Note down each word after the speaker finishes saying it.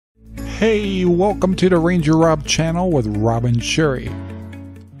Hey, welcome to the RangerRob channel with Rob and Sherry.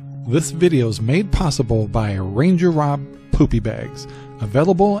 This video is made possible by RangerRob Poopy Bags,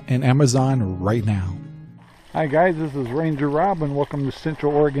 available in Amazon right now. Hi guys, this is RangerRob and welcome to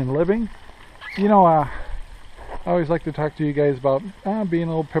Central Oregon Living. You know, I always like to talk to you guys about being a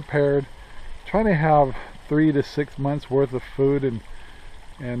little prepared, trying to have 3 to 6 months worth of food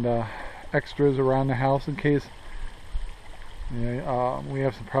and extras around the house in case we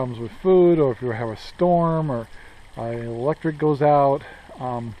have some problems with food, or if you have a storm, or electric goes out,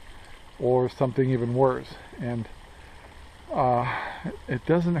 or something even worse. And it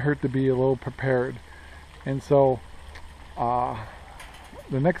doesn't hurt to be a little prepared. And so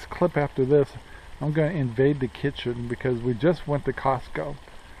the next clip after this, I'm going to invade the kitchen because we just went to Costco,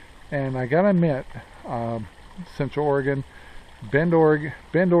 and I gotta admit, Central Oregon, Bend,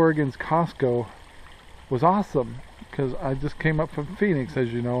 Oregon's Costco was awesome, because I just came up from Phoenix,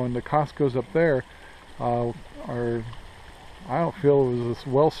 as you know, and the Costco's up there I don't feel it was as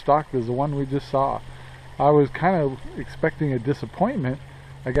well stocked as the one we just saw. I was kind of expecting a disappointment.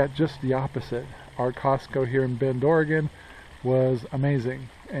 I got just the opposite. Our Costco here in Bend, Oregon was amazing,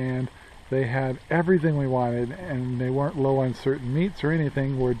 and they had everything we wanted, and they weren't low on certain meats or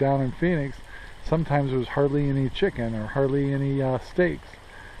anything. Where down in Phoenix, sometimes there was hardly any chicken or hardly any steaks.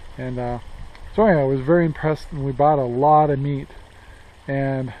 And so anyway, I was very impressed, and we bought a lot of meat.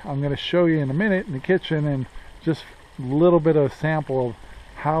 And I'm going to show you in a minute in the kitchen, and just a little bit of a sample of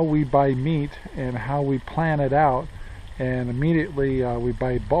how we buy meat and how we plan it out. And immediately we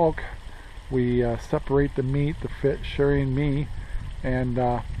buy bulk. We separate the meat to fit Sherry and me. And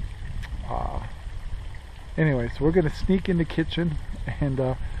anyway, so we're going to sneak in the kitchen,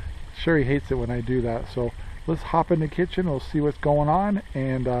 and Sherry hates it when I do that. So let's hop in the kitchen. We'll see what's going on,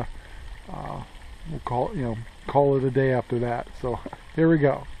 and we'll call it a day after that. So here we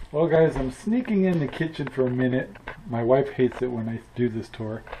go. Well guys, I'm sneaking in the kitchen for a minute. My wife hates it when I do this to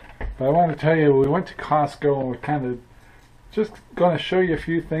her, but I want to tell you, we went to Costco, and we're kind of just going to show you a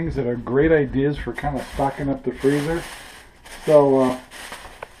few things that are great ideas for kind of stocking up the freezer. So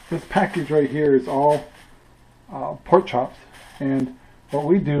this package right here is all pork chops, and what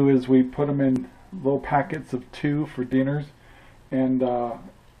we do is we put them in little packets of 2 for dinners, and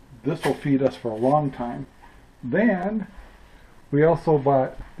this will feed us for a long time. Then we also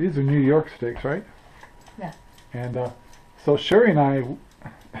bought, these are New York steaks, right? Yeah. And so Sherry and I,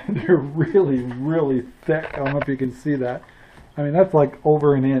 they're really, really thick. I don't know if you can see that. I mean, that's like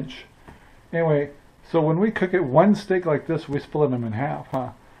over an inch. Anyway, so when we cook it, one steak like this, we split them in half,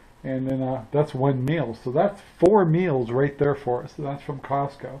 and then that's one meal. So that's 4 meals right there for us. So that's from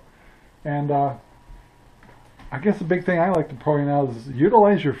Costco. And I guess the big thing I like to point out is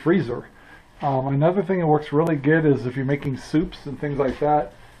utilize your freezer. Another thing that works really good is if you're making soups and things like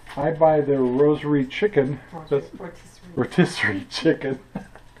that. I buy the rotisserie chicken. Rotisserie chicken.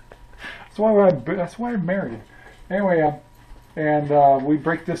 That's why I'm married. Anyway, and we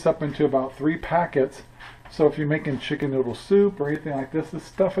break this up into about 3 packets. So if you're making chicken noodle soup or anything like this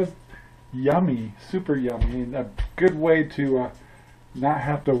stuff is yummy, super yummy, and a good way to not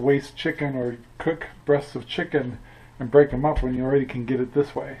have to waste chicken or cook breasts of chicken and break them up when you already can get it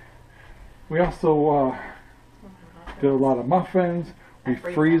this way. We also did a lot of muffins. We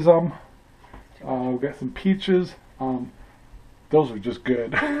freeze them. We've got some peaches. Those are just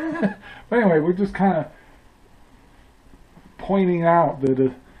good. But anyway, we're just kind of pointing out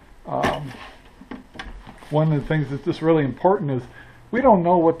that one of the things that's just really important is we don't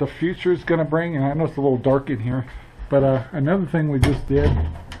know what the future is going to bring. And I know it's a little dark in here, but another thing we just did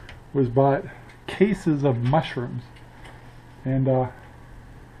was bought cases of mushrooms. And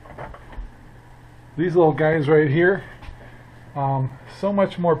these little guys right here, so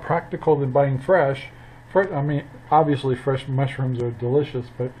much more practical than buying fresh. I mean, obviously fresh mushrooms are delicious,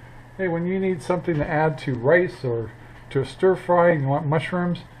 but hey, when you need something to add to rice or to a stir fry and you want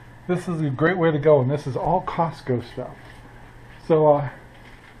mushrooms, this is a great way to go. And this is all Costco stuff. So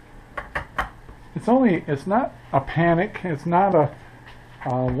it's not a panic. It's not a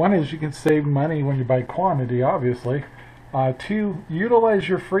one is you can save money when you buy quantity, obviously. 2, utilize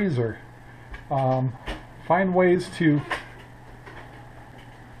your freezer. Find ways to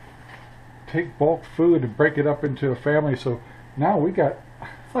take bulk food and break it up into a family. So now we got,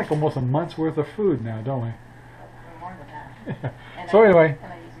 it's like almost a month's worth of food now, don't we? More than that. So anyway,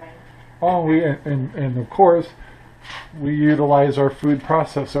 and of course we utilize our food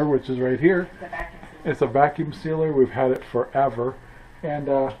processor, which is right here. It's a vacuum sealer. We've had it forever,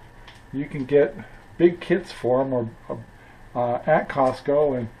 and you can get big kits for them or at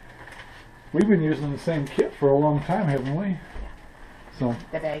Costco, and we've been using the same kit for a long time, haven't we? So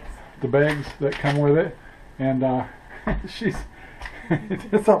The bags. The bags that come with it, and she's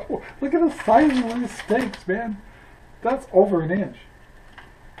look at the size of these steaks, man. That's over an inch.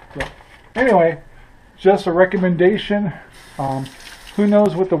 So anyway, just a recommendation. Who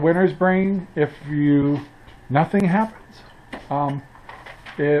knows what the winter's bringing? If nothing happens,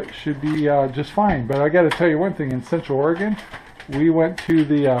 it should be just fine. But I got to tell you one thing: in Central Oregon, we went to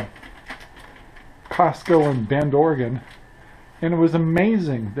the Costco in Bend, Oregon, and it was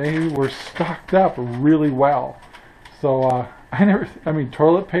amazing. They were stocked up really well. So I mean,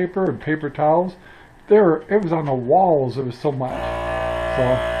 toilet paper and paper towels. It was on the walls. It was so much. So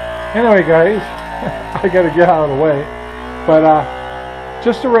anyway, guys, I got to get out of the way. But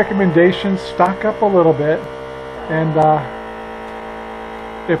just a recommendation: stock up a little bit, and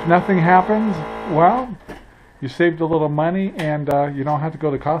if nothing happens, well, you saved a little money, and you don't have to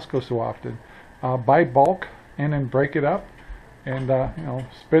go to Costco so often. Buy bulk and then break it up, and you know,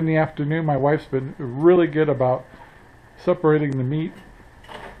 spend the afternoon. My wife's been really good about separating the meat,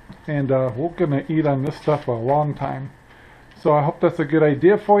 and we're gonna eat on this stuff for a long time. So I hope that's a good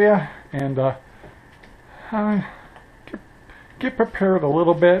idea for you, and get prepared a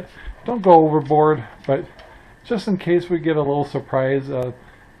little bit. Don't go overboard, but just in case we get a little surprise.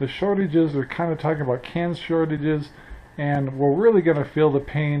 The shortages, we're kind of talking about canned shortages, and we're really going to feel the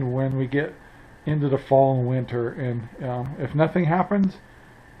pain when we get into the fall and winter. And if nothing happens,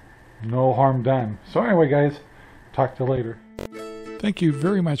 no harm done. So anyway, guys, talk to you later. Thank you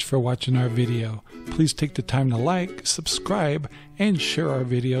very much for watching our video. Please take the time to like, subscribe, and share our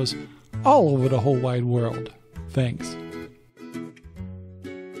videos all over the whole wide world. Thanks.